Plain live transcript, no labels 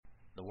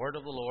word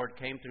of the Lord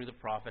came through the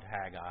prophet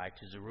Haggai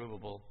to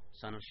Zerubbabel,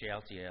 son of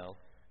Shealtiel,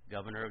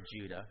 governor of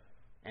Judah,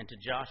 and to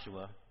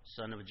Joshua,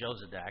 son of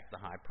Jozadak, the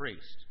high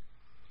priest.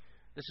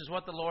 This is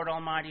what the Lord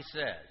Almighty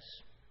says.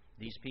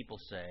 These people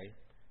say,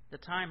 the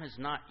time has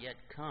not yet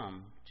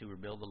come to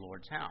rebuild the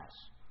Lord's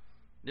house.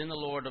 Then the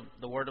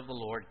word of the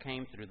Lord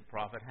came through the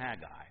prophet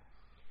Haggai.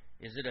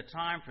 Is it a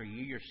time for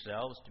you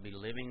yourselves to be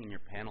living in your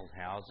paneled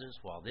houses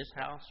while this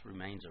house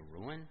remains a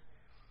ruin?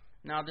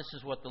 Now this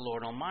is what the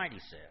Lord Almighty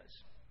says.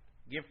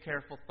 Give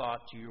careful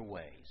thought to your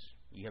ways.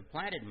 You have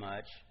planted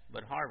much,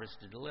 but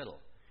harvested little.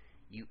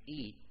 You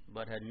eat,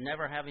 but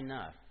never have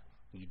enough.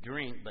 You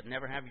drink, but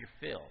never have your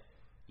fill.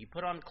 You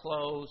put on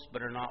clothes,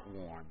 but are not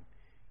warm.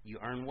 You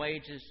earn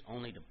wages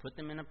only to put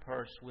them in a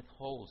purse with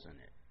holes in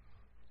it.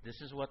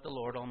 This is what the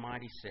Lord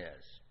Almighty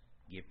says.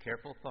 Give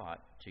careful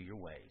thought to your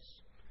ways.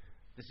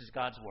 This is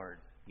God's word.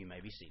 You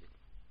may be seated.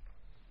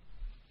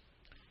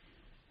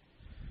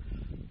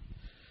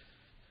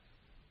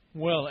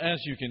 Well, as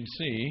you can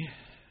see,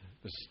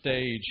 the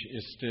stage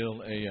is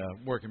still a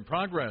work in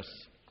progress.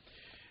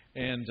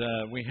 And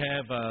we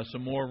have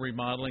some more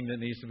remodeling that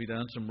needs to be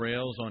done, some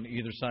rails on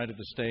either side of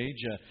the stage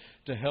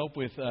to help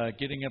with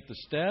getting up the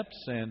steps.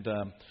 And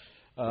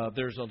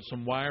there's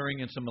some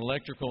wiring and some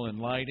electrical and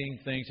lighting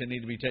things that need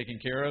to be taken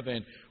care of.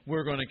 And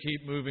we're going to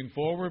keep moving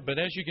forward. But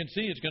as you can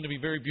see, it's going to be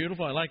very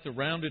beautiful. I like the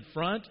rounded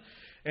front.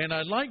 And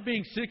I like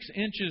being 6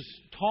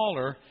 inches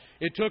taller.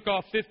 It took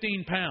off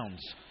 15 pounds.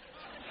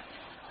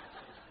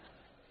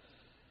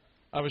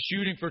 I was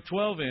shooting for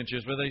 12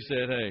 inches, but they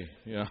said, hey,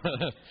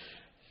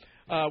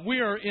 we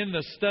are in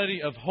the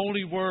study of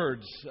Holy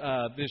Words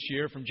this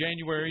year from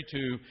January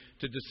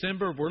to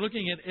December. We're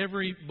looking at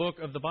every book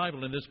of the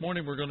Bible, and this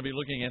morning we're going to be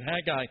looking at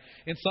Haggai.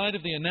 Inside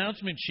of the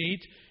announcement sheet,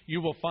 you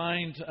will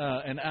find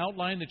an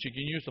outline that you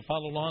can use to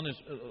follow along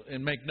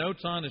and make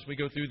notes on as we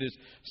go through this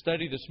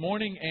study this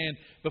morning. And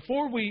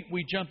before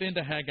we jump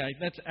into Haggai,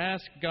 let's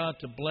ask God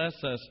to bless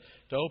us,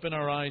 to open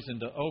our eyes and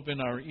to open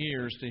our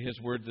ears to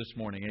His Word this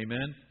morning.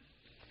 Amen.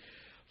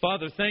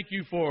 Father, thank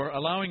you for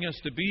allowing us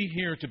to be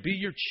here, to be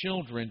your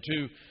children,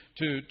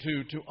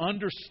 to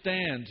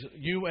understand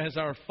you as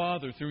our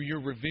Father through your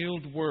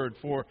revealed word,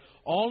 for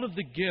all of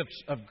the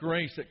gifts of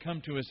grace that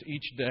come to us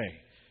each day.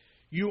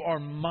 You are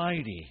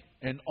mighty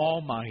and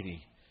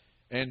almighty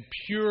and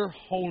pure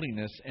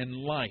holiness and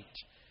light.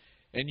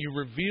 And you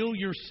reveal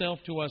yourself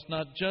to us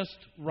not just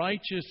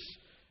righteous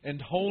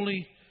and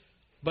holy,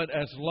 but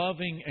as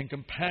loving and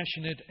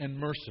compassionate and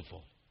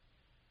merciful.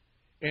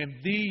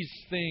 And these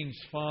things,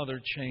 Father,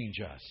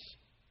 change us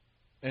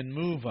and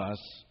move us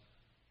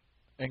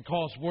and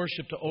cause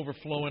worship to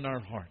overflow in our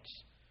hearts.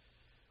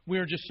 We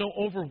are just so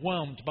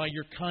overwhelmed by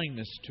your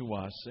kindness to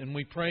us. And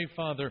we pray,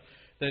 Father,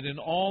 that in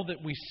all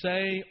that we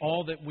say,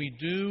 all that we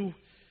do,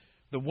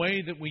 the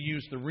way that we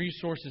use the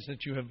resources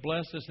that you have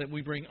blessed us, that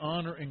we bring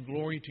honor and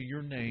glory to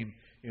your name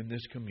in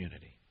this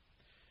community.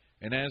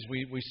 And as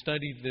we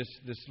study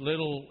this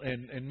little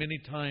and many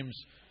times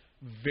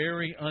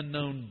very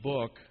unknown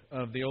book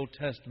of the Old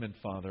Testament,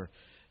 Father,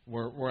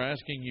 we're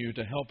asking you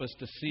to help us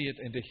to see it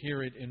and to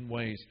hear it in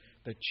ways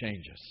that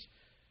change us.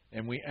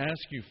 And we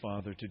ask you,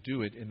 Father, to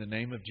do it in the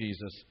name of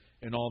Jesus,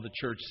 and all the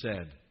church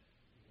said.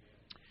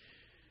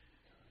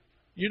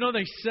 You know,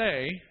 they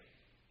say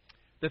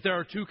that there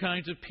are two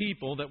kinds of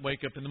people that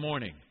wake up in the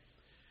morning.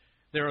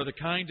 There are the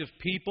kind of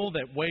people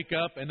that wake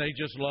up and they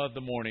just love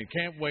the morning.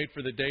 Can't wait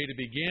for the day to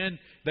begin.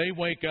 They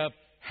wake up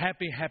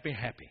happy, happy,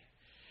 happy.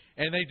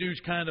 And they do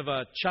kind of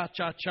a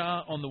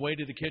cha-cha-cha on the way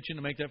to the kitchen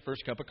to make that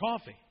first cup of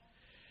coffee.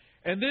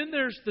 And then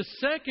there's the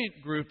second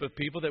group of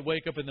people that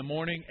wake up in the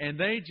morning and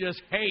they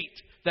just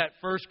hate that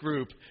first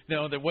group,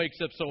 that wakes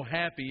up so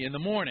happy in the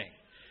morning.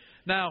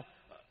 Now,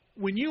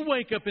 when you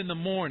wake up in the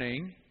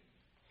morning,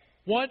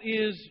 what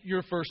is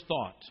your first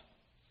thought?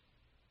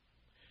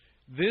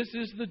 This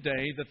is the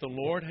day that the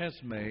Lord has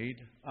made.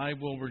 I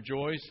will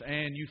rejoice,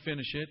 and you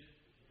finish it,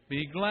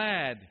 be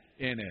glad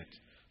in it.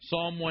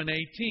 Psalm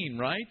 118,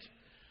 right?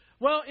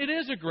 Well, it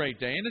is a great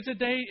day, and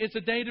it's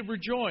a day to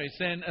rejoice,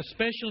 and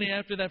especially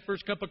after that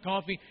first cup of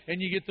coffee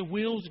and you get the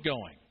wheels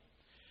going.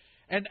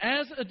 And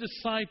as a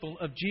disciple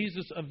of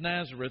Jesus of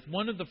Nazareth,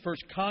 one of the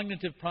first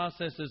cognitive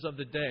processes of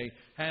the day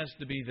has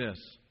to be this.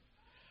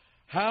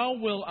 How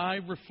will I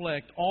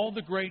reflect all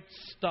the great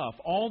stuff,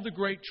 all the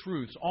great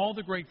truths, all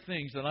the great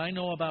things that I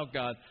know about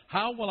God?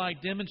 How will I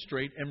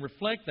demonstrate and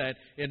reflect that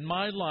in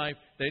my life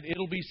that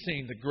it'll be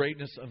seen, the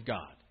greatness of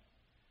God?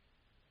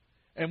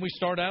 And we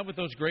start out with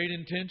those great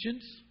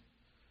intentions.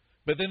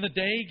 But then the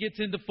day gets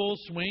into full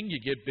swing. You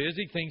get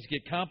busy. Things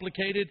get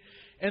complicated.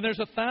 And there's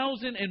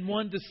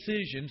 1,001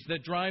 decisions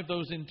that drive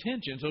those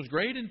intentions, those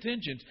great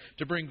intentions,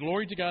 to bring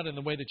glory to God in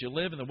the way that you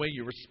live, in the way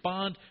you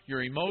respond,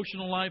 your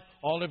emotional life,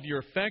 all of your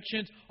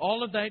affections.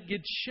 All of that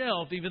gets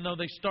shelved, even though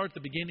they start the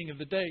beginning of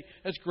the day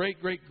as great,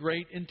 great,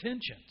 great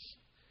intentions.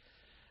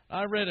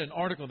 I read an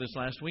article this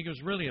last week. It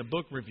was really a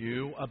book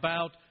review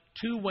about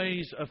two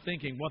ways of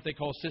thinking, what they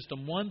call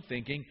System 1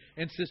 thinking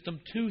and System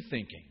 2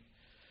 thinking.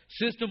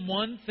 System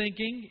 1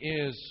 thinking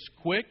is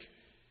quick,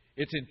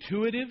 it's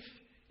intuitive,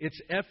 it's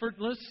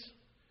effortless,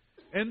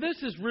 And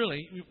this is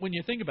really, when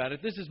you think about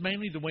it, this is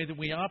mainly the way that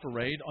we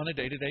operate on a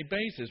day-to-day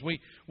basis.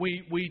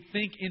 We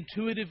think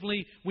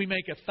intuitively. We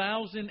make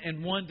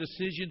 1,001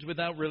 decisions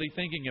without really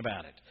thinking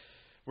about it.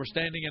 We're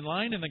standing in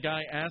line, and the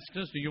guy asks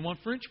us, do you want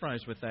French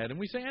fries with that? And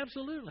we say,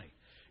 absolutely.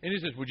 And he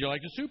says, would you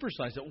like to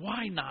supersize it?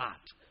 Why not?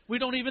 We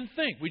don't even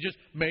think. We just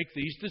make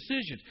these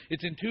decisions.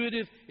 It's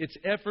intuitive, it's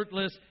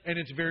effortless, and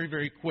it's very,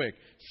 very quick.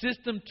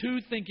 System 2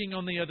 thinking,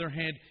 on the other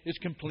hand, is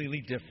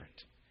completely different.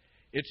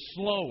 It's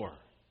slower.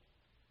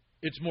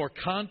 It's more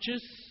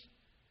conscious.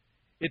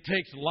 It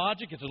takes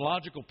logic. It's a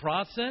logical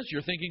process.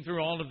 You're thinking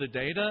through all of the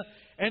data,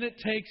 and it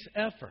takes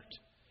effort.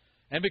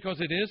 And because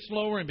it is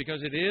slower, and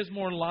because it is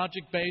more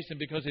logic-based, and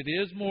because it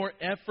is more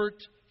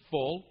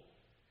effortful,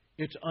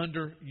 it's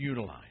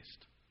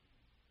underutilized.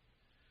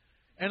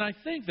 And I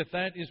think that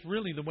that is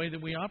really the way that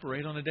we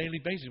operate on a daily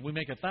basis. We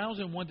make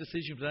 1,001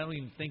 decisions without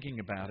even thinking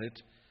about it,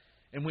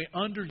 and we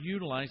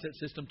underutilize that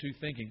system 2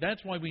 thinking.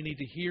 That's why we need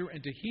to hear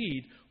and to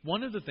heed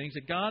one of the things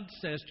that God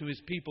says to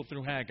His people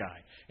through Haggai.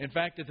 In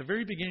fact, at the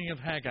very beginning of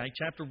Haggai,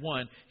 chapter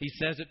 1, He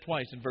says it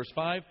twice. In verse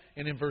 5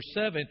 and in verse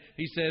 7,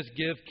 He says,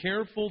 give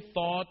careful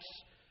thoughts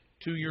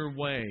to your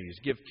ways.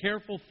 Give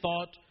careful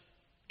thought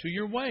to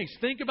your ways.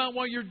 Think about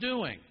what you're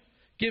doing.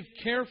 Give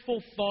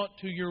careful thought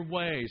to your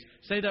ways.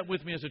 Say that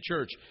with me as a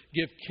church.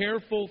 Give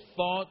careful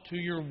thought to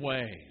your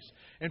ways.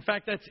 In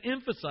fact, that's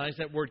emphasized,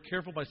 that word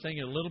careful, by saying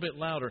it a little bit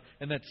louder,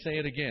 and let's say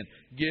it again.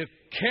 Give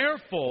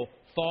careful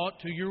thought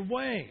to your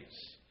ways.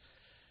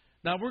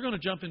 Now, we're going to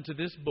jump into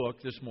this book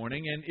this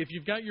morning, and if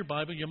you've got your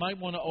Bible, you might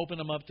want to open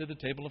them up to the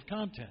table of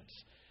contents.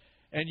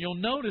 And you'll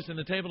notice in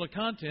the table of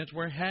contents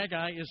where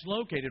Haggai is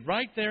located,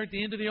 right there at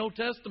the end of the Old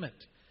Testament.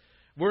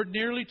 We're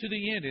nearly to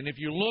the end. And if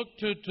you look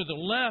to the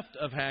left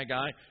of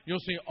Haggai, you'll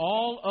see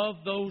all of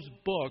those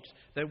books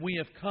that we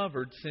have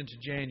covered since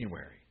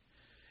January.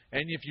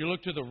 And if you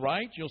look to the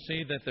right, you'll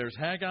see that there's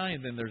Haggai,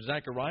 and then there's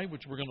Zechariah,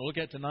 which we're going to look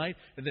at tonight,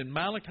 and then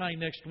Malachi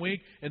next week,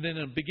 and then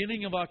in the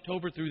beginning of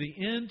October through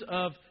the end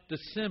of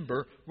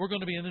December, we're going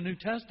to be in the New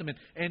Testament.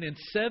 And in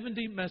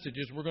 70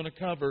 messages, we're going to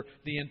cover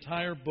the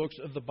entire books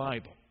of the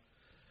Bible.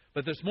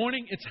 But this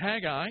morning, it's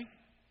Haggai.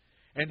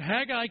 And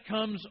Haggai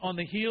comes on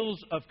the heels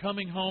of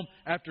coming home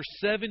after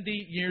 70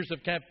 years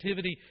of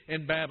captivity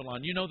in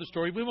Babylon. You know the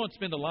story. We won't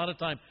spend a lot of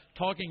time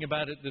talking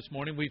about it this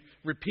morning. We've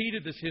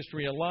repeated this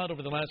history a lot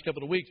over the last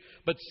couple of weeks.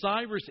 But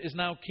Cyrus is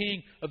now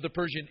king of the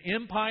Persian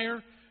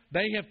Empire.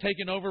 They have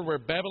taken over where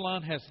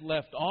Babylon has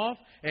left off.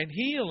 And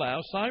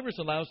Cyrus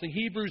allows the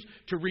Hebrews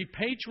to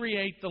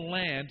repatriate the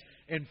land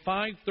in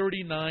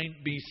 539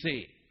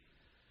 BC.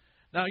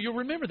 Now, you'll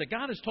remember that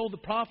God has told the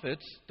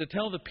prophets to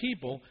tell the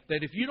people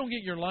that if you don't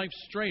get your life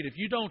straight, if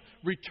you don't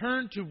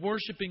return to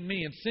worshiping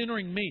me and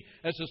centering me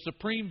as the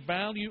supreme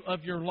value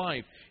of your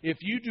life, if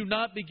you do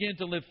not begin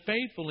to live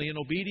faithfully in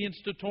obedience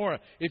to Torah,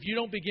 if you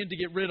don't begin to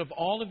get rid of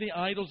all of the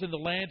idols in the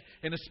land,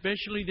 and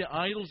especially the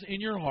idols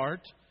in your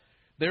heart,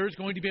 there is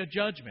going to be a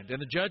judgment.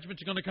 And the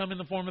judgment's going to come in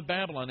the form of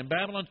Babylon. And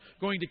Babylon's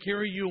going to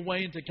carry you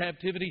away into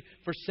captivity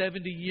for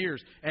 70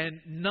 years.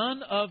 And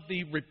none of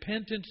the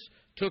repentance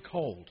took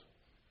hold.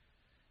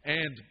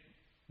 And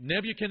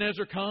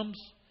Nebuchadnezzar comes,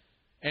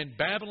 and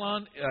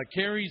Babylon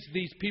carries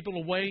these people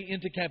away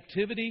into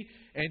captivity,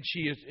 and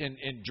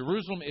and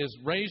Jerusalem is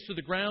razed to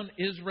the ground.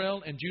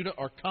 Israel and Judah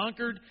are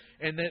conquered,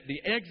 and that the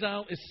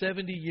exile is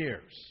 70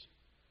 years.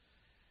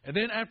 And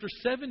then after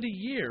 70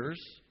 years,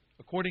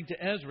 according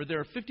to Ezra,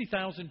 there are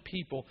 50,000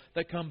 people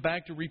that come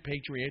back to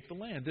repatriate the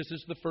land. This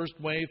is the first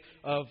wave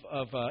of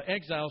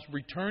exiles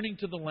returning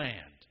to the land.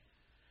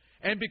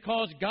 And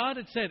because God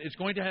had said it's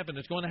going to happen,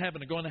 it's going to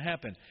happen, it's going to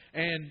happen,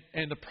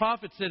 and the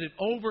prophet said it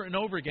over and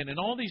over again in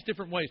all these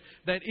different ways,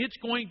 that it's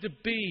going to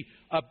be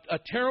a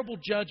terrible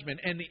judgment,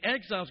 and the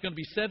exile is going to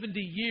be 70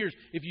 years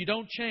if you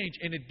don't change.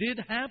 And it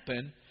did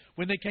happen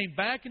when they came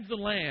back into the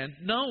land,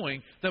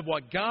 knowing that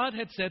what God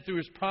had said through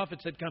His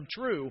prophets had come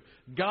true.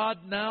 God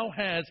now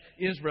has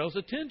Israel's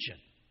attention.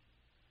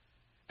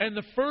 And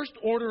the first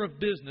order of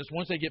business,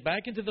 once they get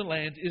back into the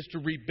land, is to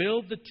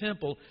rebuild the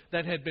temple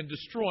that had been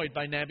destroyed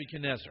by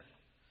Nebuchadnezzar.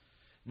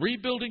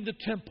 Rebuilding the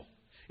temple.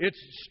 It's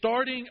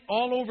starting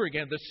all over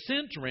again, the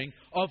centering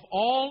of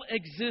all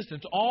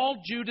existence,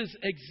 all Judah's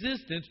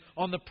existence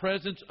on the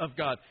presence of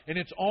God. And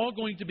it's all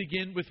going to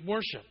begin with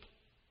worship.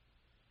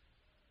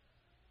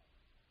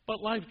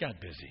 But life got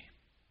busy.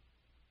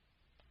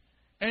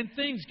 And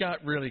things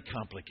got really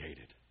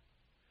complicated.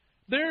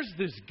 There's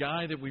this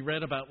guy that we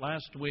read about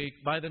last week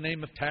by the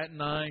name of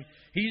Tatnai.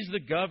 He's the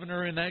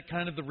governor in that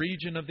kind of the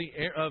region of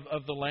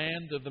the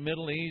land of the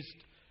Middle East.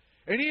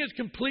 And he is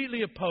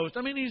completely opposed.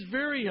 I mean, he's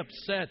very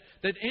upset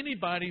that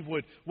anybody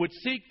would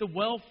seek the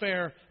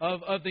welfare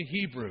of the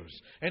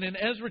Hebrews. And in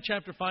Ezra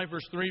chapter 5,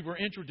 verse 3, we're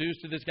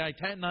introduced to this guy,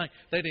 Tatnai,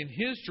 that in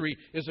history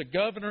is a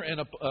governor and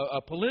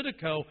a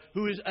politico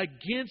who is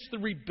against the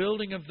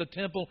rebuilding of the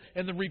temple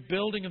and the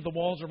rebuilding of the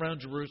walls around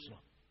Jerusalem.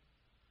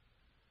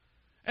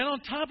 And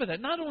on top of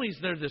that, not only is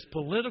there this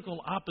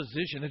political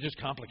opposition that just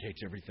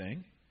complicates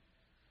everything,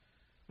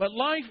 but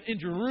life in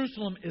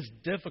Jerusalem is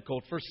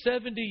difficult. For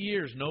 70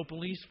 years, no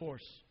police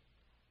force.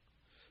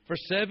 For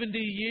 70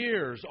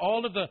 years,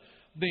 all of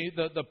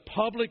the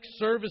public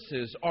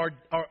services are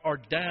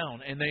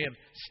down, and they have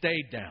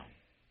stayed down.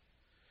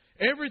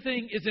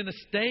 Everything is in a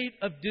state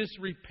of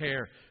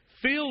disrepair.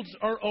 Fields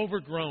are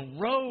overgrown.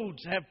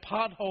 Roads have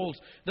potholes.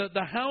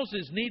 The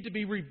houses need to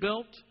be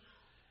rebuilt.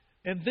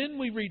 And then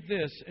we read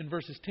this in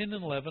verses 10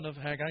 and 11 of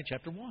Haggai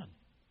chapter 1.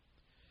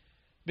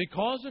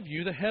 Because of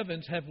you, the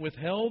heavens have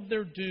withheld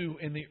their dew,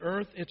 and the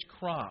earth its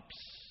crops.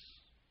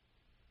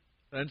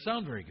 That doesn't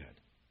sound very good.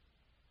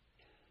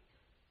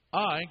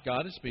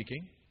 God is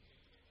speaking,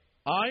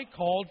 I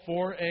called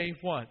for a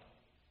what?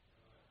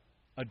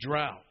 A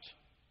drought.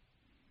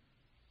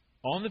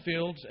 On the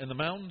fields and the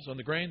mountains, on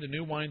the grain, the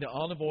new wine, the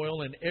olive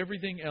oil, and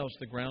everything else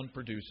the ground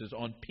produces,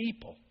 on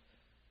people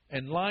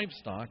and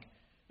livestock,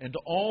 and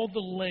all the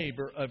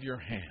labor of your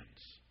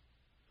hands.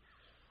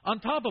 On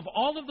top of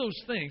all of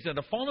those things that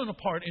have fallen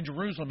apart in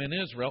Jerusalem and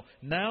Israel,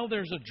 now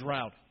there's a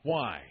drought.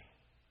 Why?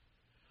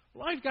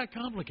 Life got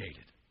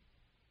complicated.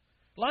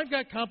 Life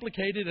got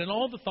complicated, and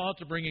all the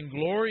thoughts of bringing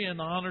glory and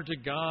honor to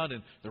God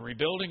and the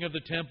rebuilding of the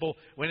temple,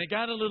 when it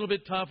got a little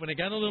bit tough, when it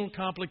got a little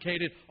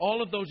complicated,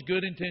 all of those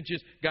good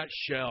intentions got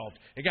shelved.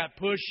 It got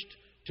pushed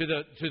to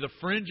the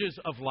fringes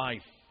of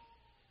life.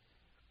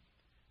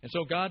 And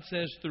so God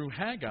says through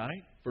Haggai,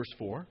 verse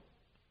 4,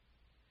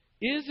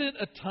 is it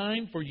a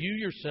time for you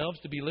yourselves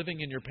to be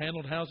living in your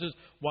paneled houses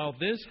while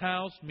this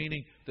house,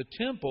 meaning the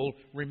temple,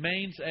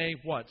 remains a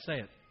what? Say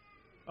it.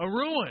 A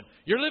ruin.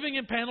 You're living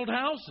in paneled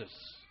houses.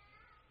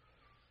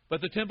 But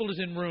the temple is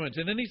in ruins.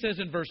 And then he says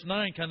in verse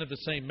 9, kind of the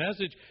same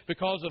message,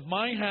 because of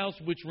my house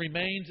which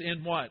remains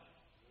in what?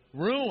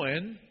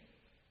 Ruin,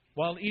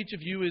 while each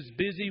of you is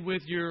busy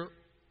with your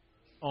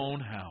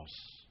own house,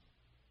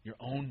 your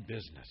own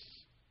business.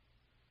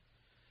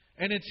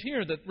 And it's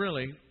here that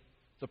really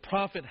the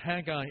prophet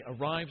Haggai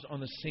arrives on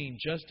the scene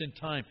just in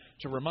time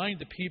to remind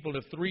the people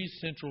of three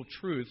central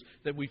truths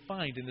that we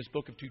find in this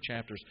book of 2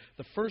 chapters.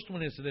 The first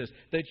one is this,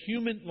 that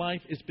human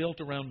life is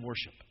built around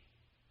worship.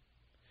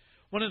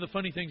 One of the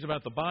funny things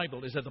about the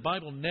Bible is that the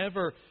Bible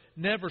never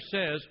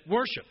says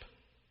worship.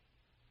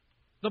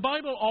 The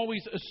Bible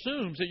always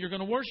assumes that you're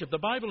going to worship. The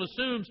Bible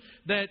assumes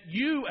that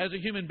you as a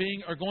human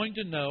being are going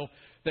to know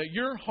that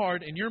your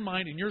heart and your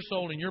mind and your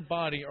soul and your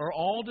body are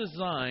all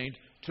designed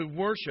to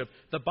worship.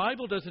 The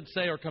Bible doesn't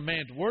say or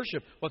command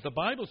worship. What the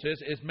Bible says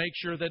is make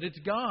sure that it's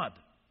God.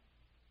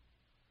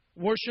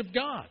 Worship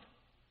God.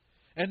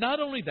 And not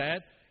only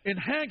that, in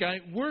Haggai,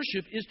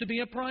 worship is to be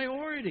a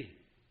priority.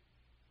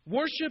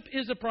 Worship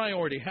is a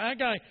priority.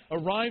 Haggai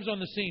arrives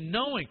on the scene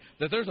knowing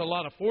that there's a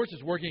lot of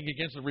forces working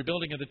against the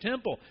rebuilding of the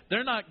temple.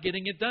 They're not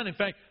getting it done. In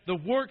fact, the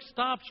work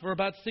stops for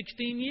about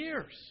 16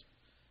 years.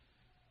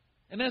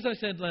 And as I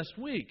said last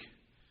week,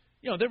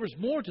 there was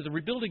more to the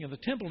rebuilding of the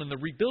temple and the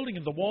rebuilding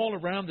of the wall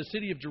around the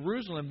city of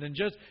Jerusalem than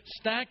just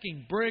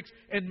stacking bricks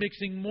and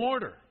mixing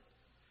mortar.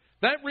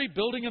 That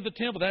rebuilding of the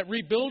temple, that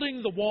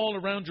rebuilding the wall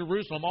around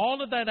Jerusalem,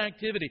 all of that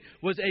activity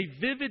was a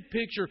vivid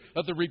picture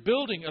of the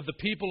rebuilding of the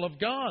people of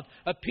God.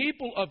 A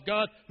people of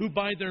God who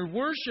by their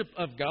worship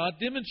of God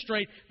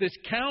demonstrate this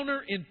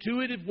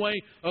counterintuitive way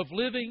of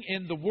living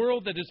in the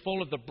world that is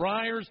full of the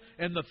briars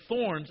and the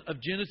thorns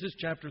of Genesis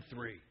chapter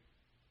 3.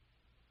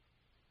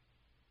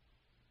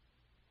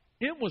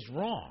 It was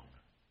wrong,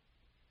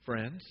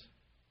 friends.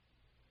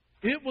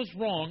 It was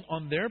wrong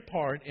on their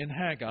part in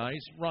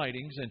Haggai's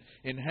writings and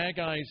in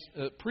Haggai's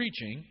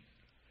preaching.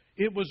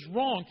 It was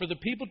wrong for the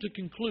people to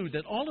conclude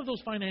that all of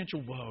those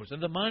financial woes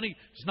and the money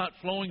is not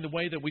flowing the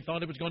way that we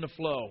thought it was going to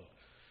flow,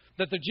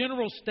 that the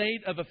general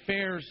state of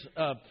affairs,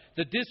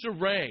 the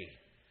disarray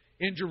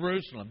in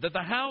Jerusalem, that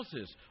the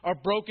houses are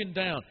broken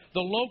down, the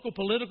local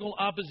political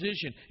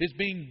opposition is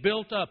being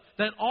built up,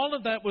 that all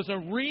of that was a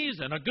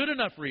reason, a good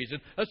enough reason,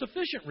 a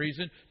sufficient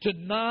reason to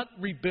not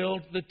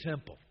rebuild the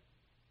temple.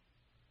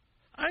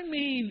 I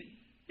mean,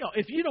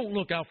 if you don't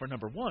look out for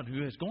number one,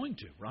 who is going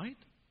to, right?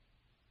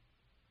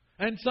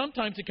 And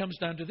sometimes it comes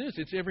down to this.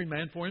 It's every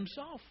man for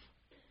himself.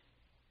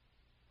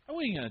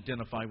 We can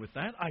identify with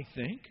that, I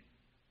think.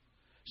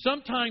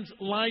 Sometimes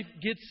life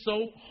gets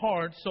so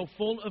hard, so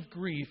full of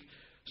grief,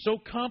 so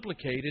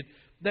complicated,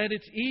 that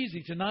it's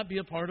easy to not be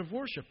a part of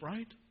worship,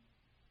 right?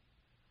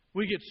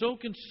 We get so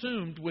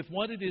consumed with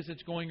what it is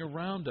that's going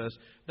around us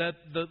that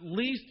the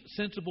least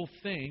sensible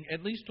thing,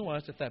 at least to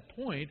us at that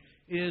point,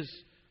 is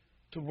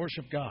to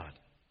worship God.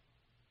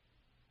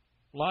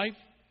 Life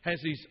has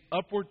these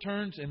upward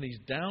turns and these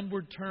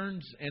downward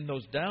turns, and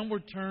those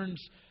downward turns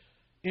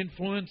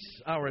influence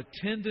our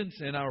attendance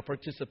and our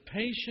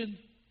participation.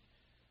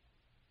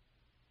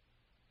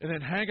 And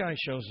then Haggai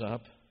shows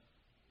up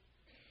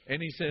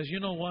and he says, you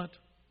know what?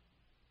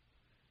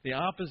 The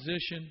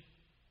opposition,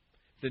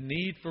 the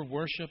need for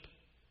worship,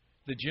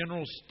 the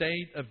general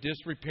state of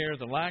disrepair,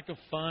 the lack of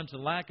funds, the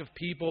lack of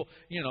people.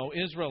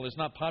 Israel is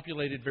not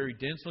populated very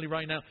densely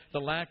right now. The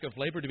lack of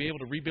labor to be able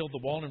to rebuild the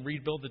wall and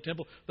rebuild the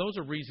temple. Those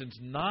are reasons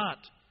not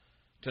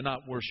to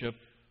not worship.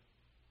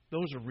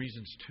 Those are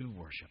reasons to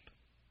worship.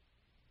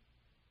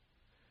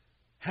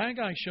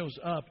 Haggai shows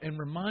up and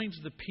reminds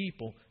the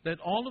people that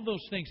all of those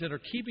things that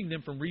are keeping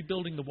them from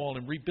rebuilding the wall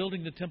and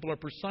rebuilding the temple are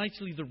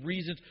precisely the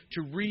reasons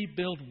to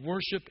rebuild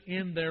worship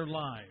in their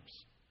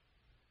lives.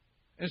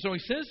 And so he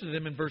says to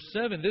them in verse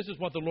 7, this is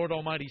what the Lord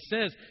Almighty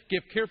says,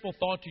 give careful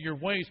thought to your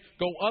ways,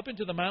 go up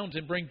into the mountains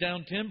and bring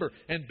down timber,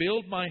 and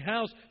build my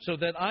house so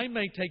that I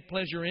may take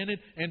pleasure in it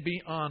and be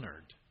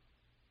honored.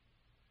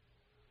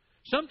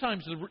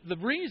 Sometimes the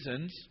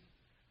reasons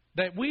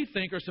that we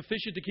think are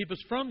sufficient to keep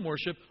us from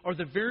worship are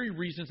the very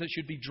reasons that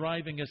should be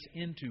driving us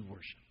into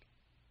worship.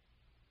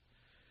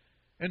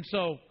 And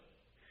so,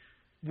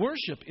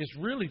 worship is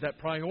really that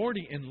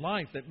priority in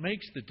life that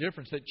makes the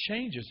difference, that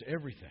changes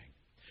everything.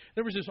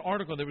 There was this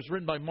article that was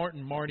written by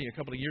Martin Marty a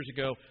couple of years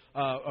ago.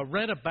 I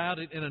read about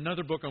it in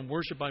another book on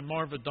worship by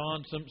Marva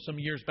Dawn some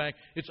years back.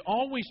 It's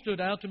always stood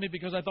out to me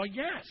because I thought,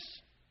 yes,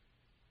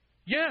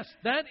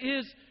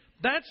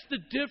 that's the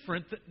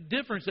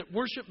difference that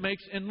worship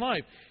makes in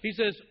life. He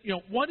says,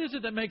 what is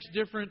it that makes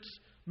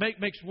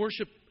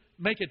worship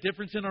make a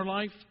difference in our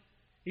life?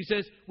 He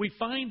says, we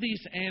find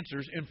these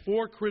answers in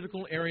 4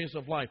 critical areas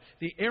of life.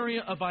 The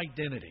area of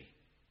identity.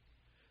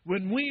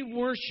 When we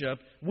worship,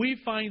 we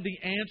find the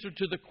answer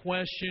to the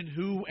question,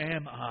 who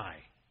am I?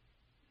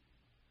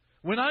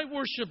 When I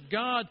worship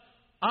God,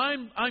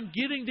 I'm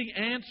getting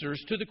the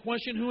answers to the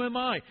question, who am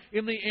I?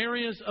 In the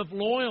areas of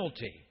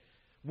loyalty.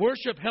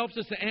 Worship helps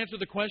us to answer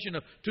the question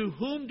of, to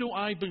whom do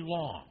I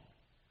belong?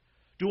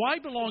 Do I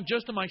belong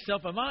just to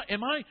myself? Am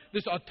I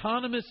this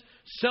autonomous,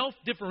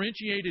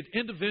 self-differentiated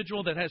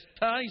individual that has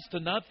ties to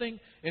nothing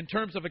in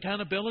terms of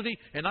accountability,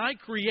 and I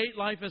create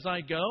life as I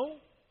go?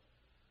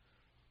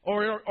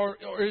 Or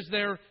is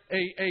there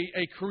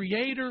a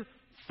Creator,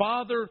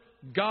 Father,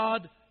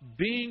 God,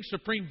 being,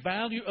 supreme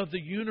value of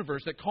the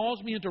universe that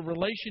calls me into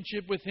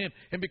relationship with Him,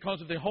 and because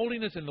of the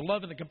holiness and the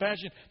love and the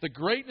compassion, the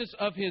greatness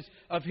of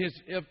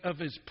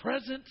His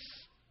presence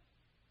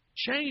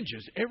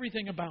changes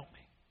everything about me?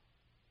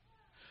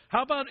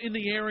 How about in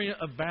the area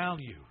of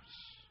values?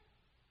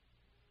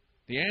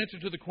 The answer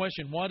to the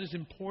question, what is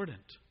important,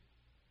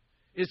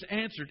 is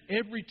answered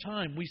every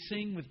time we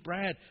sing with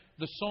Brad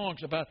the songs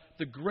about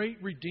the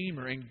great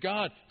Redeemer and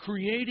God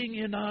creating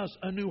in us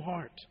a new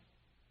heart.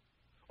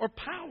 Or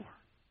power.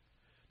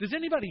 Does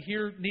anybody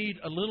here need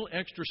a little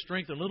extra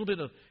strength, a little bit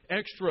of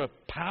extra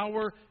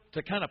power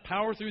to kind of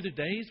power through the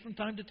days from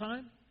time to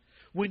time?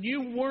 When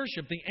you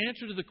worship, the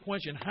answer to the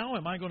question, how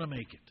am I going to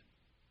make it,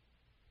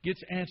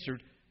 gets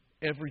answered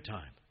every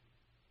time.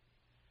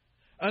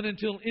 And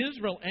until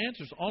Israel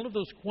answers all of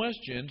those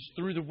questions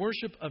through the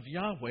worship of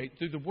Yahweh,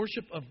 through the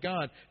worship of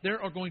God,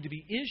 there are going to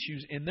be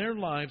issues in their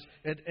lives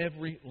at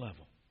every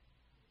level.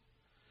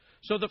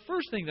 So the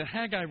first thing that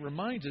Haggai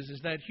reminds us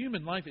is that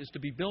human life is to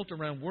be built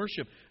around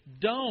worship.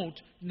 Don't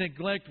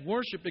neglect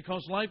worship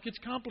because life gets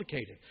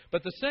complicated.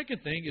 But the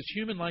second thing is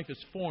human life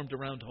is formed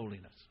around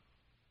holiness.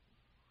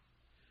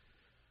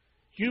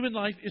 Human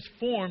life is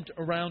formed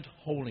around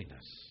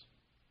holiness.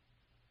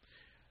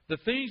 The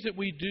things that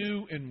we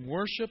do in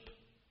worship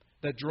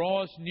that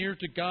draw us near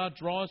to God,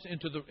 draw us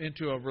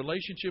into a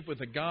relationship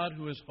with a God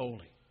who is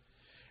holy.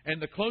 And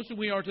the closer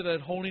we are to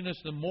that holiness,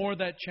 the more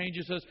that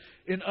changes us.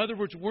 In other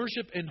words,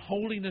 worship and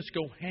holiness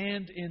go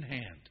hand in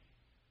hand.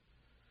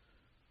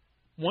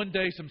 One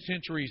day, some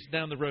centuries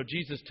down the road,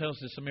 Jesus tells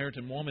the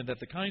Samaritan woman that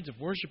the kinds of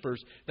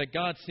worshipers that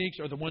God seeks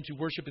are the ones who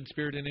worship in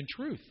spirit and in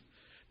truth.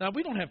 Now,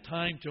 we don't have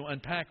time to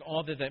unpack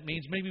all that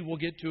means. Maybe we'll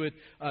get to it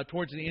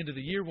towards the end of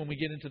the year when we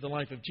get into the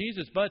life of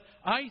Jesus. But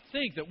I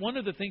think that one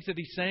of the things that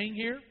He's saying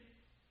here,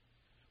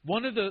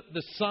 one of the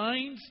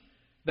signs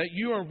that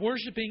you are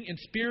worshiping in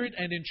spirit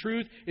and in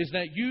truth is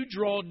that you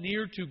draw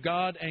near to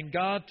God and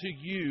God to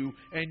you,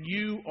 and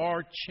you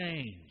are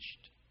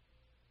changed.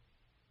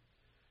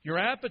 Your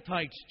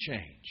appetites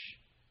change.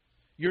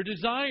 Your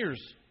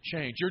desires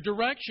change. Your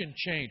direction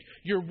change.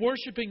 You're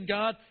worshiping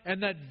God,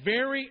 and that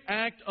very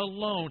act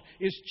alone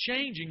is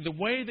changing the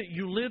way that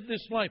you live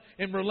this life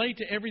and relate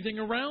to everything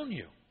around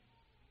you.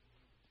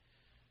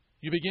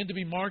 You begin to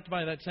be marked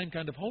by that same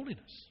kind of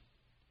holiness.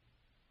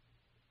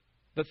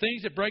 The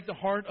things that break the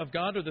heart of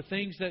God are the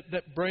things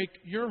that break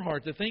your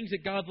heart. The things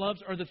that God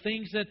loves are the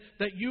things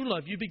that you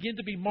love. You begin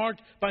to be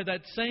marked by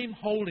that same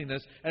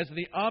holiness as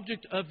the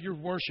object of your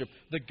worship,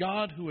 the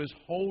God who is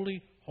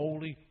holy,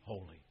 holy,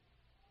 holy.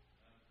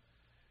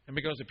 And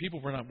because the people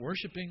were not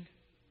worshiping,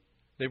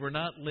 they were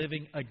not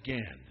living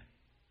again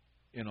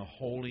in a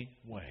holy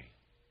way.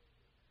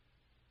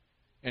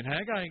 And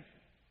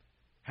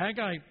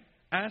Haggai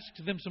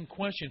asked them some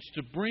questions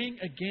to bring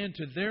again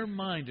to their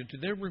mind and to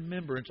their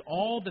remembrance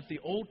all that the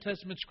Old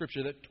Testament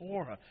Scripture, that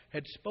Torah,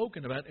 had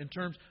spoken about in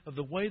terms of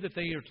the way that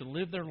they are to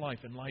live their life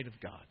in light of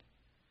God.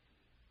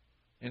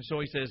 And so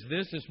he says,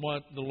 this is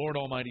what the Lord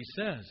Almighty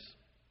says.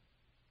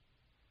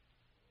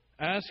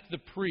 Ask the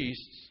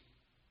priests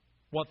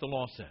what the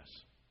law says.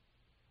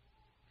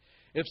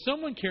 If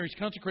someone carries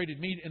consecrated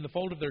meat in the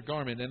fold of their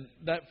garment, and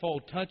that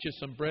fold touches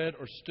some bread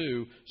or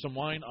stew, some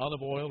wine,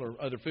 olive oil,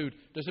 or other food,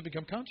 does it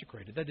become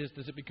consecrated? That is,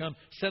 does it become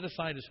set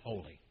aside as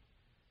holy?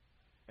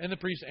 And the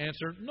priest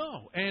answered,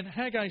 no. And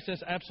Haggai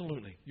says,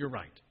 absolutely, you're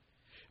right.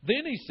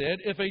 Then he said,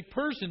 if a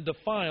person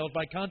defiled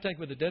by contact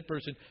with a dead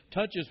person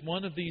touches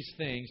one of these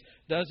things,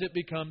 does it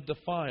become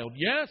defiled?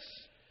 Yes,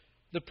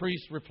 the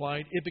priest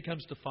replied, it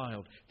becomes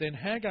defiled. Then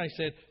Haggai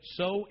said,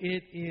 so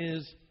it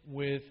is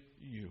with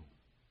you.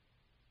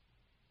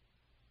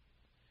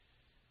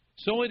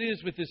 So it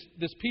is with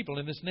this people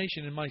and this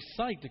nation in my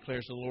sight,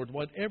 declares the Lord.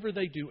 Whatever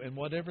they do and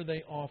whatever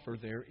they offer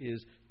there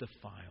is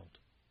defiled.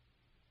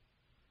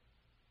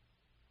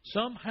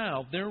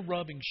 Somehow their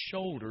rubbing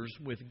shoulders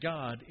with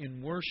God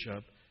in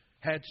worship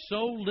had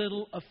so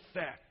little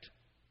effect,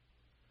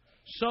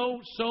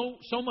 so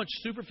much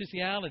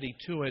superficiality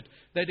to it,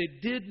 that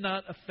it did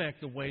not affect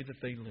the way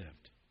that they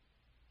lived.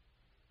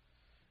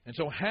 And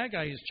so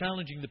Haggai is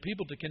challenging the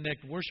people to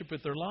connect worship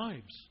with their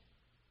lives.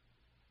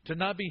 To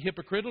not be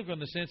hypocritical in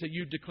the sense that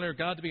you declare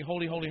God to be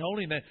holy, holy,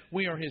 holy, and that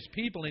we are His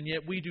people, and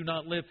yet we do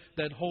not live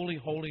that holy,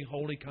 holy,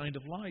 holy kind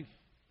of life.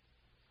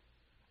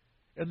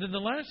 And then the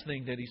last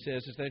thing that he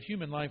says is that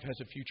human life has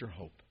a future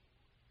hope.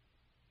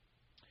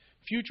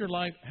 Human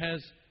life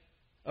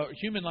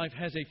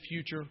has a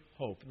future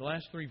hope. The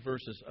last 3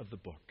 verses of the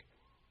book.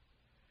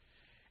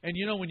 And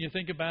when you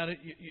think about it,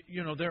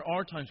 there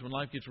are times when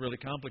life gets really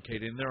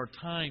complicated. And there are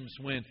times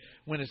when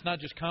it's not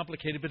just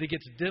complicated, but it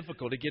gets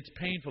difficult, it gets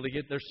painful,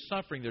 there's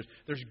suffering,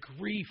 there's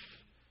grief.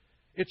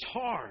 It's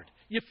hard.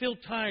 You feel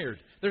tired.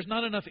 There's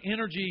not enough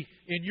energy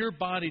in your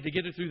body to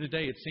get it through the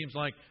day, it seems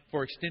like,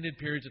 for extended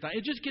periods of time.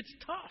 It just gets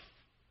tough.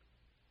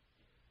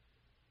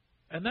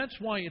 And that's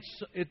why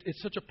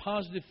it's such a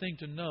positive thing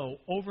to know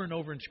over and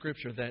over in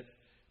Scripture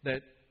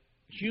that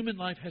human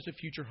life has a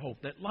future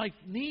hope, that life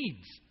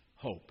needs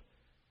hope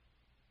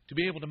to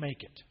be able to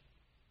make it.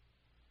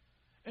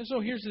 And so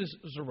here's this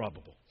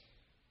Zerubbabel.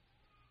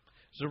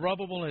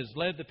 Zerubbabel has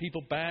led the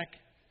people back,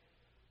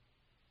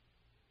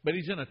 but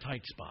he's in a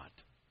tight spot.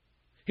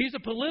 He's a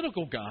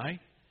political guy,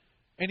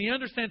 and he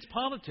understands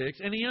politics,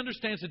 and he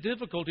understands the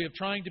difficulty of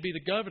trying to be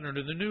the governor, or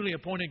the newly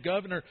appointed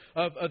governor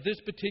of this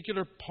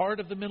particular part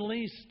of the Middle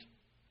East.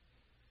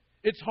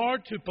 It's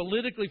hard to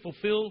politically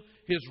fulfill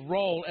his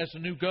role as the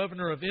new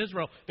governor of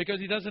Israel because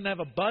he doesn't have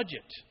a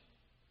budget.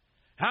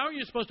 How are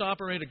you supposed to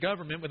operate a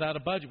government without a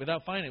budget,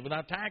 without finance,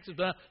 without taxes,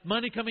 without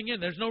money coming in?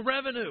 There's no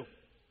revenue.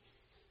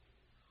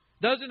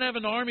 Doesn't have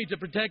an army to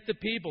protect the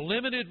people.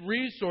 Limited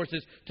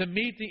resources to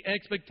meet the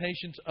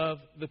expectations of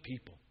the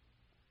people.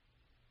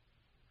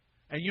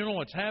 And you know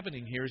what's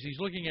happening here is he's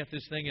looking at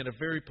this thing in a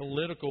very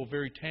political,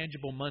 very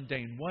tangible,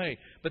 mundane way.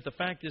 But the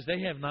fact is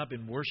they have not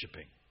been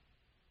worshiping.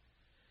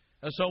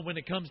 And so when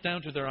it comes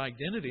down to their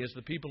identity as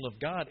the people of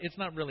God, it's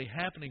not really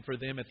happening for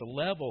them at the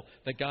level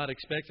that God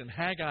expects. And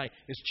Haggai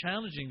is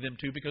challenging them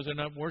to because they're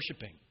not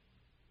worshiping.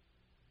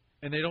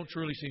 And they don't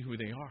truly see who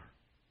they are.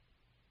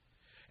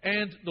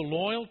 And the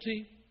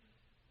loyalty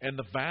and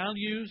the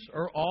values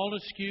are all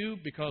askew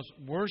because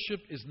worship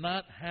is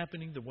not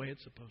happening the way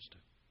it's supposed to.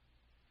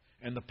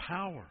 And the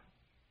power.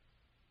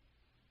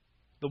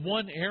 The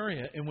one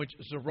area in which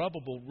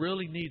Zerubbabel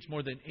really needs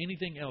more than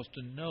anything else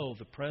to know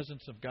the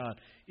presence of God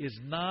is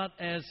not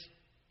as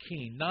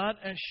keen, not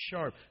as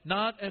sharp,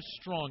 not as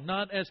strong,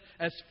 not as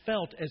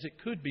felt as it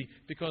could be,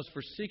 because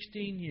for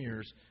 16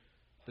 years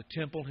the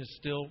temple has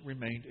still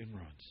remained in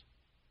ruins.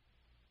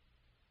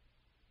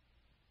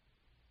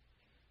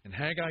 And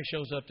Haggai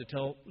shows up to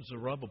tell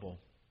Zerubbabel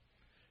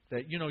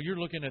that, you're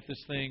looking at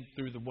this thing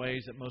through the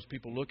ways that most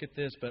people look at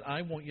this, but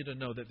I want you to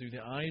know that through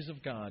the eyes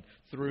of God,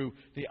 through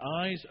the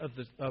eyes of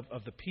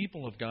the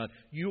people of God,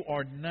 you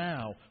are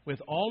now,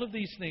 with all of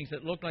these things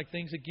that look like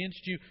things against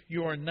you,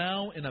 you are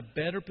now in a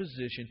better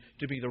position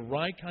to be the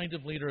right kind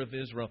of leader of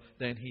Israel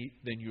than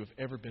you have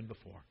ever been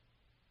before.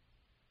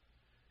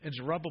 And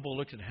Zerubbabel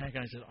looks at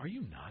Haggai and says, are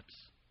you nuts?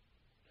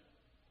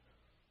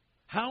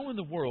 How in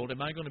the world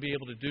am I going to be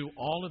able to do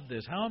all of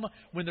this?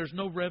 When there's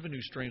no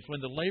revenue streams,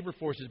 when the labor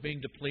force is being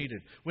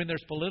depleted, when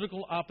there's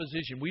political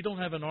opposition, we don't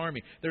have an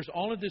army, there's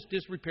all of this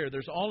disrepair,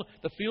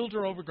 the fields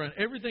are overgrown,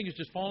 everything is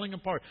just falling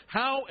apart.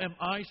 How am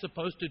I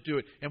supposed to do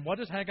it? And what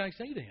does Haggai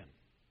say to him?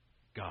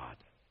 God.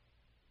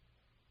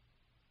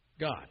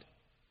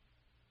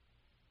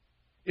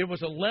 It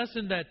was a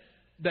lesson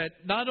that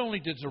not only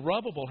did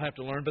Zerubbabel have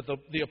to learn, but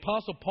the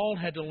Apostle Paul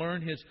had to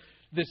learn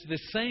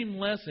this same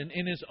lesson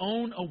in his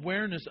own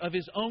awareness of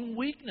his own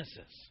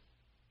weaknesses.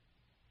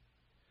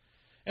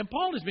 And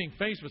Paul is being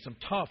faced with some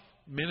tough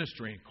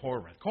ministry in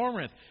Corinth.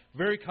 Corinth,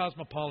 very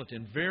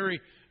cosmopolitan, very,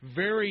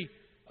 very,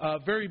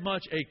 very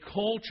much a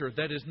culture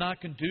that is not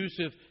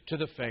conducive to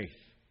the faith.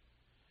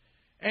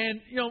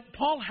 And,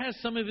 Paul has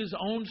some of his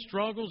own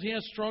struggles. He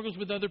has struggles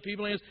with other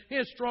people. He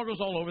has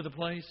struggles all over the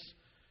place.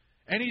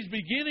 And he's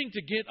beginning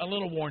to get a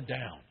little worn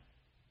down.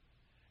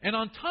 And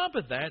on top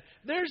of that,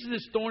 there's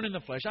this thorn in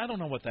the flesh. I don't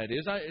know what that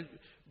is.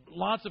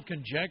 Lots of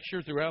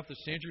conjecture throughout the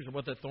centuries of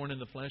what that thorn in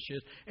the flesh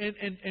is.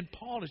 And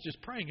Paul is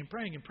just praying and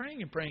praying and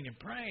praying and praying and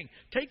praying.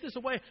 Take this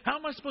away. How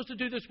am I supposed to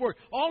do this work?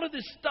 All of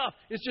this stuff,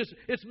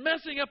 it's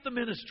messing up the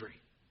ministry.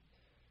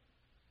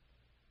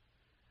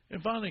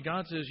 And finally,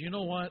 God says, you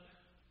know what?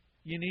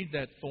 You need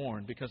that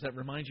thorn because that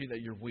reminds you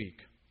that you're weak.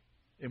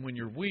 And when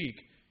you're weak,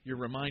 you're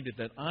reminded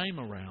that I'm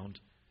around.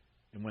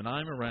 And when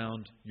I'm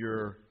around,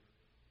 you're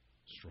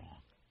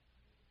strong.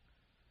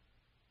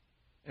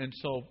 And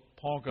so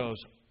Paul goes,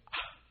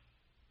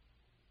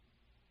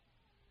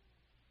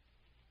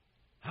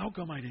 how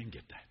come I didn't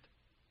get that?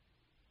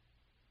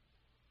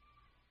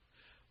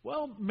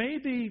 Well,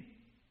 maybe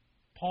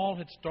Paul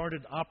had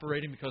started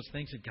operating because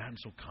things had gotten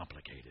so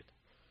complicated.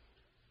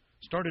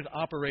 Started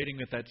operating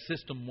with that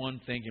system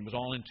one thinking. Was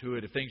all into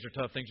it. If things are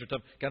tough,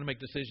 got to make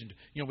decisions.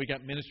 We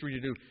got ministry to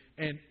do.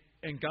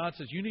 And God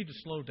says, you need to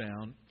slow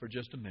down for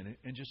just a minute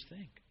and just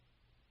think.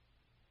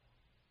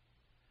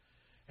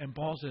 And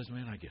Paul says,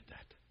 man, I get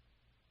that.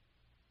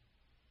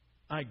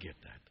 I get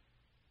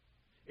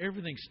that.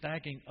 Everything's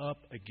stacking up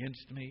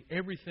against me.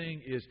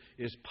 Everything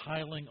is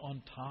piling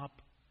on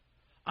top.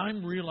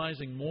 I'm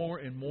realizing more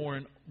and more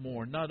and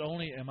more. Not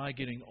only am I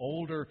getting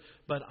older,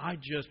 but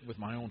with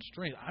my own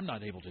strength, I'm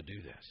not able to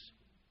do this.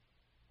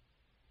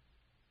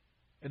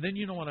 And then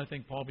you know what I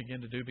think Paul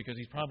began to do? Because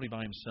he's probably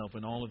by himself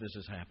when all of this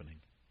is happening.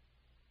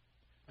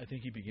 I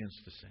think he begins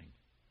to sing.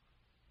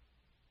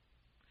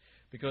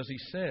 Because he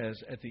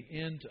says at the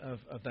end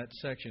of that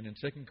section in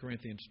 2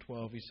 Corinthians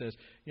 12, he says,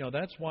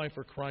 that's why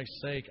for Christ's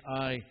sake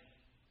I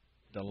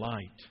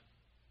delight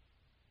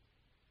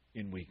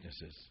in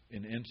weaknesses,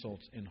 in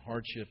insults, in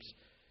hardships,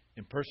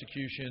 in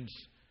persecutions,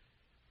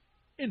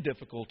 in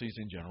difficulties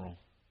in general.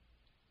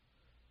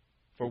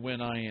 For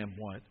when I am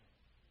what?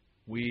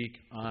 Weak,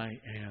 I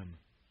am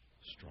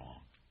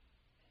strong.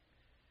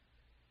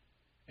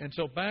 And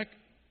so back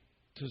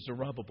to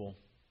Zerubbabel,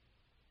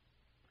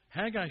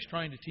 Haggai's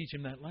trying to teach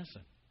him that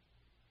lesson.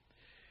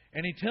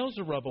 And he tells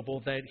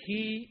Zerubbabel that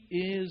he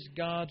is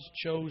God's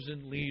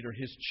chosen leader,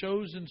 His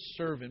chosen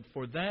servant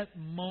for that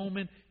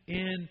moment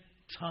in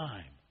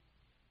time.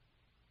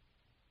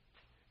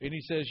 And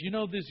he says,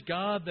 this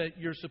God that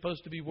you're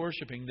supposed to be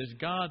worshiping, this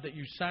God that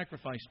you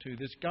sacrifice to,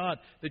 this God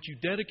that you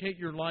dedicate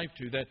your life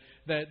to,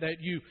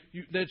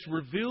 that's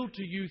revealed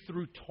to you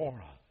through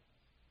Torah,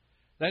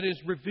 that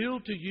is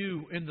revealed to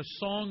you in the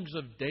songs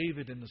of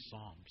David and the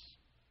Psalms.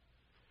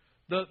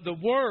 The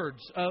words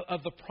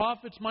of the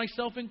prophets,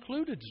 myself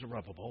included,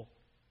 Zerubbabel,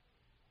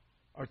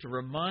 are to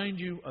remind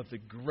you of the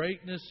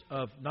greatness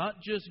of not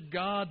just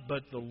God,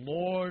 but the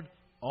Lord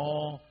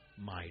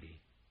Almighty.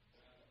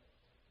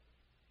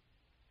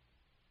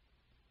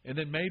 And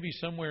then maybe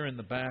somewhere in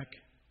the back,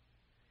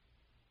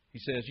 he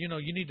says,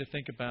 you need to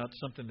think about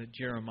something that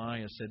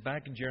Jeremiah said.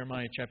 Back in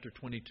Jeremiah chapter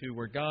 22,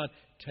 where God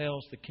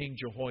tells the king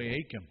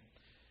Jehoiakim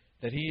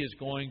that he is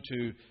going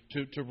to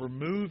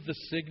remove the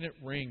signet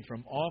ring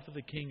from off of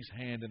the king's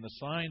hand. And the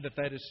sign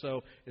that is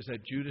so is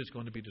that Judah is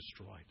going to be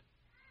destroyed.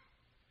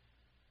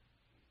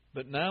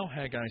 But now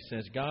Haggai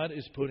says God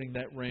is putting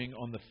that ring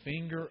on the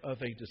finger of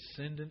a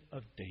descendant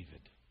of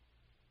David,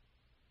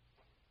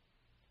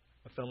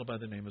 a fellow by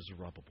the name of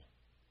Zerubbabel.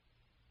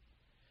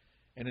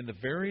 And in the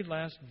very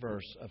last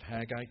verse of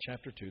Haggai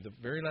chapter 2, the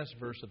very last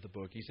verse of the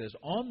book, he says,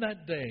 on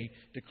that day,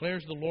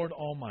 declares the Lord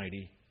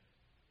Almighty,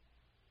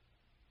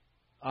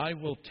 I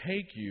will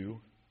take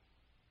you,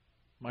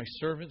 my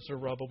servant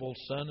Zerubbabel,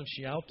 son of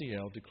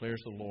Shealtiel,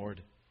 declares the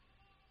Lord,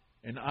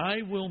 and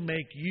I will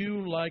make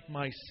you like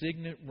my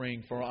signet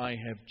ring, for I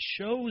have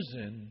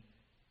chosen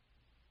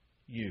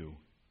you,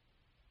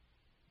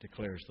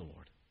 declares the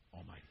Lord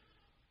Almighty.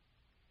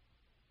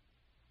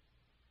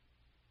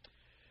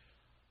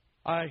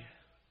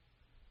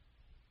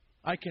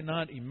 I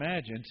cannot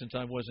imagine, since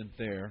I wasn't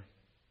there,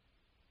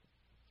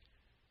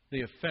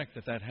 the effect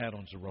that had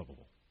on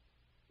Zerubbabel.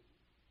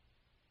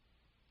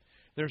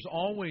 There's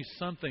always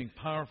something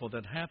powerful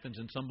that happens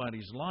in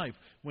somebody's life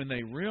when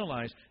they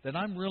realize that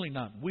I'm really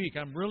not weak.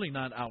 I'm really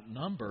not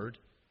outnumbered.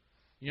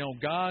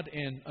 God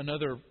and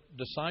another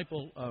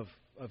disciple of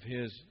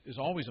his is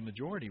always a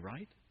majority,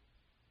 right?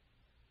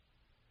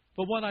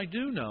 But what I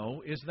do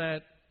know is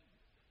that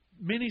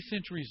many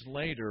centuries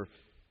later,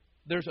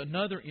 there's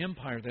another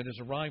empire that has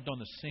arrived on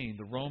the scene,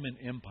 the Roman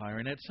Empire.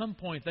 And at some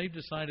point, they've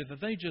decided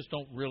that they just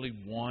don't really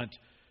want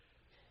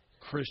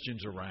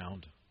Christians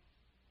around.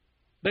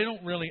 They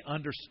don't really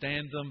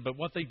understand them, but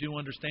what they do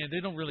understand, they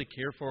don't really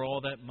care for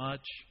all that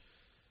much.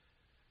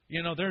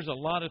 There's a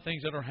lot of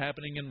things that are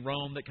happening in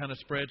Rome that kind of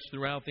spreads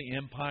throughout the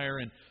empire.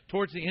 And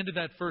towards the end of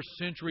that first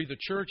century, the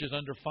church is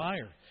under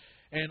fire.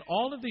 And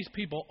all of these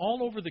people,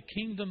 all over the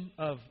kingdom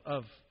of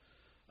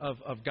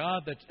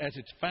God, that as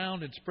it's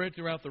found and spread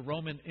throughout the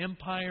Roman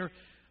Empire,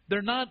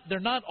 they're not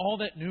all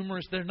that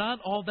numerous. They're not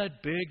all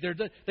that big.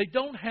 They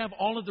don't have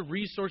all of the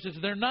resources.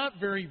 They're not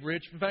very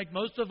rich. In fact,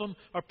 most of them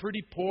are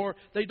pretty poor.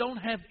 They don't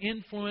have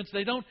influence.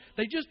 They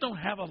just don't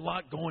have a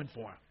lot going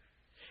for them.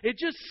 It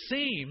just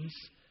seems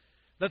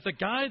that the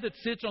guy that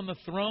sits on the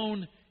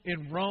throne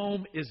in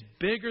Rome is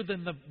bigger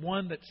than the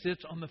one that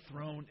sits on the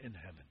throne in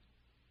heaven.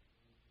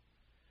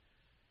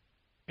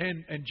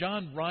 And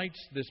John writes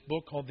this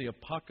book called the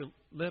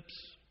Apocalypse,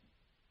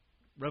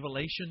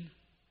 Revelation.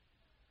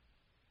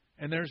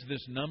 And there's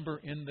this number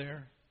in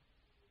there,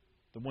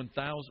 the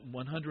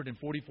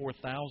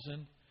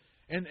 144,000.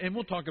 And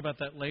we'll talk about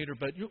that later,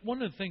 but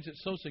one of the things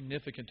that's so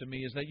significant to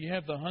me is that you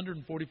have the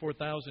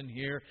 144,000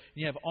 here, and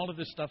you have all of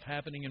this stuff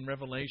happening in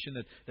Revelation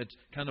that's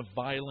kind of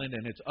violent,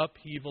 and it's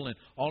upheaval, and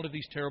all of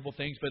these terrible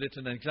things, but it's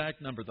an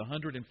exact number, the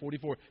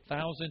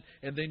 144,000,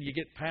 and then you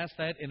get past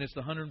that, and it's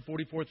the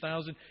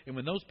 144,000, and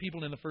when those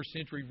people in the first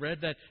century read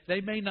that, they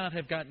may not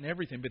have gotten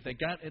everything, but they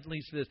got at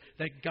least this,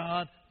 that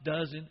God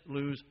doesn't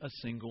lose a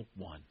single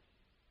one,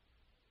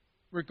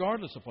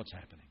 regardless of what's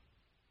happening.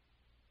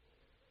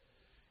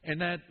 And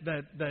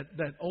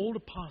that old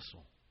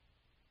apostle,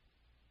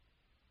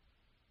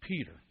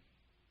 Peter,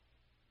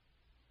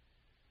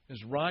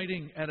 is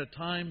writing at a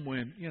time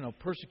when,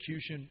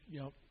 persecution,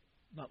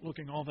 not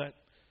looking all that,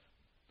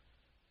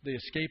 the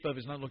escape of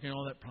is not looking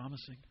all that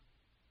promising.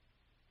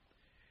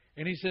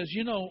 And he says,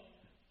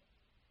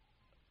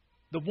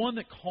 the one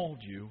that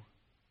called you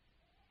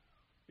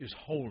is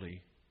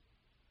holy,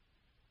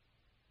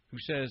 who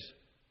says,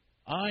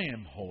 I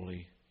am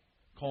holy,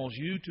 calls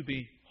you to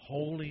be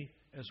holy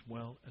as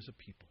well as a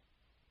people.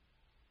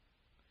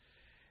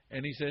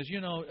 And he says,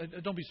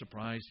 don't be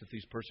surprised at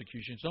these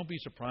persecutions. Don't be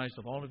surprised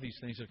of all of these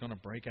things that are going to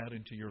break out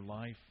into your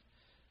life.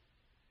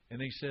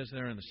 And he says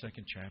there in the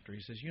second chapter,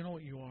 he says, you know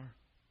what you are?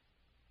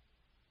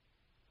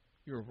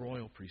 You're a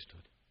royal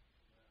priesthood.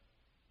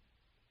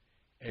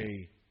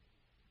 A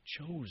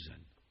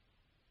chosen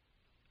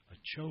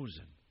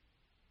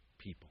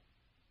people.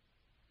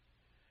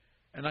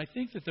 And I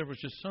think that there was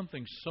just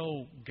something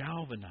so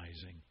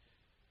galvanizing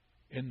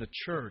in the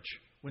church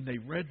when they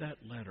read that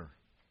letter.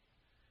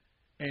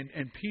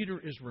 And Peter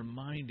is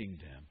reminding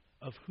them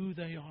of who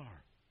they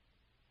are.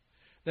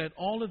 That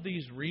all of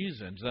these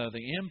reasons,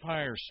 the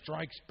empire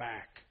strikes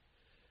back.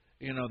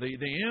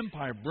 The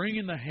empire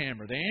bringing the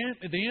hammer,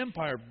 the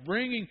empire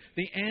bringing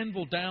the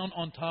anvil down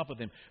on top of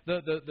them,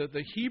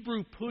 the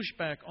Hebrew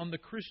pushback on the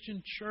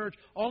Christian church,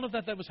 all of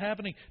that was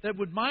happening, that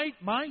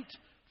might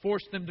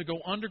force them to go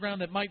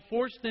underground, that might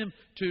force them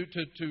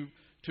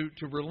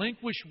to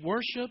relinquish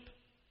worship.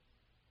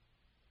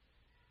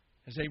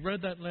 As they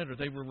read that letter,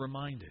 they were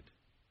reminded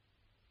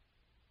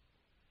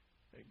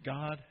that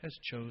God has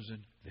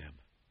chosen them.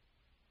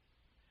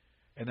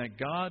 And that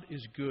God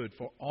is good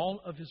for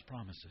all of His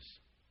promises.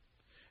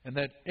 And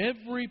that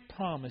every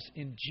promise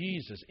in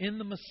Jesus, in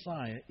the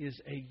Messiah, is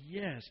a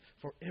yes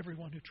for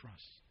everyone who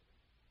trusts.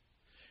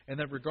 And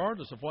that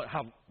regardless of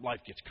how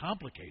life gets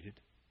complicated,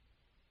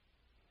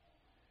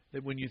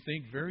 that when you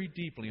think very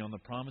deeply on the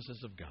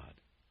promises of God,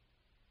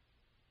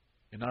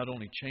 it not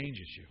only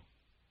changes you,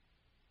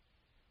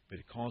 but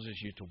it causes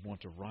you to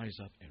want to rise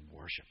up and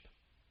worship.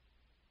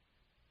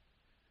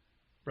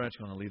 Brad's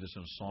going to lead us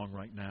in a song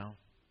right now.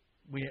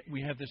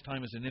 We have this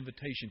time as an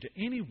invitation to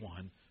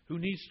anyone who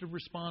needs to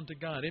respond to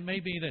God. It may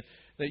be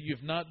that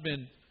you've not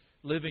been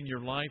living your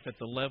life at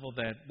the level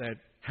that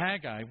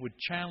Haggai would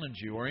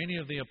challenge you, or any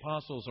of the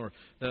apostles or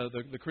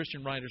the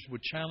Christian writers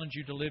would challenge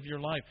you to live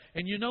your life.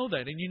 And you know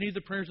that, and you need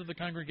the prayers of the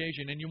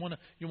congregation, and you want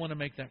to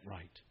make that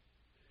right.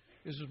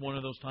 This is one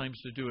of those times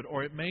to do it.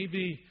 Or it may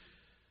be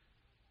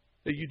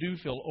that you do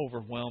feel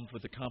overwhelmed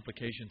with the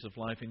complications of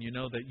life, and you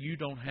know that you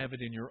don't have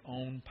it in your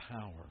own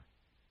power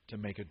to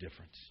make a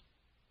difference.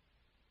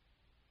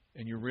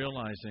 And you're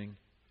realizing,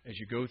 as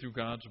you go through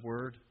God's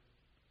Word,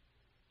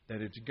 that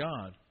it's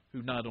God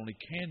who not only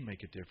can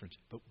make a difference,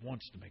 but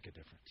wants to make a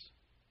difference.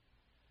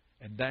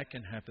 And that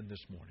can happen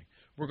this morning.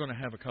 We're going to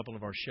have a couple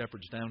of our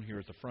shepherds down here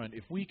at the front.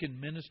 If we can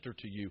minister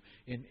to you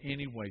in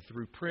any way,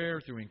 through prayer,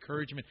 through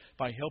encouragement,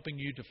 by helping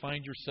you to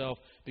find yourself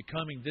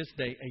becoming this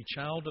day a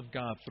child of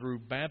God through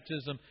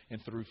baptism and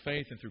through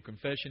faith and through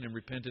confession and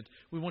repentance,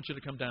 we want you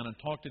to come down and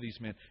talk to these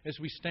men as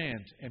we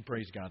stand and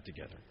praise God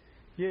together.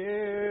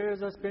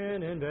 Years I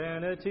spent in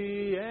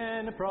vanity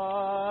and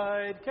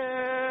pride,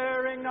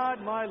 caring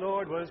not my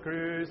Lord was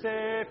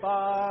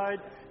crucified,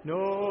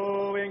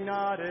 knowing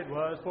not it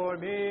was for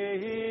me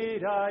He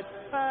died,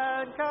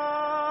 and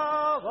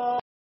Calvary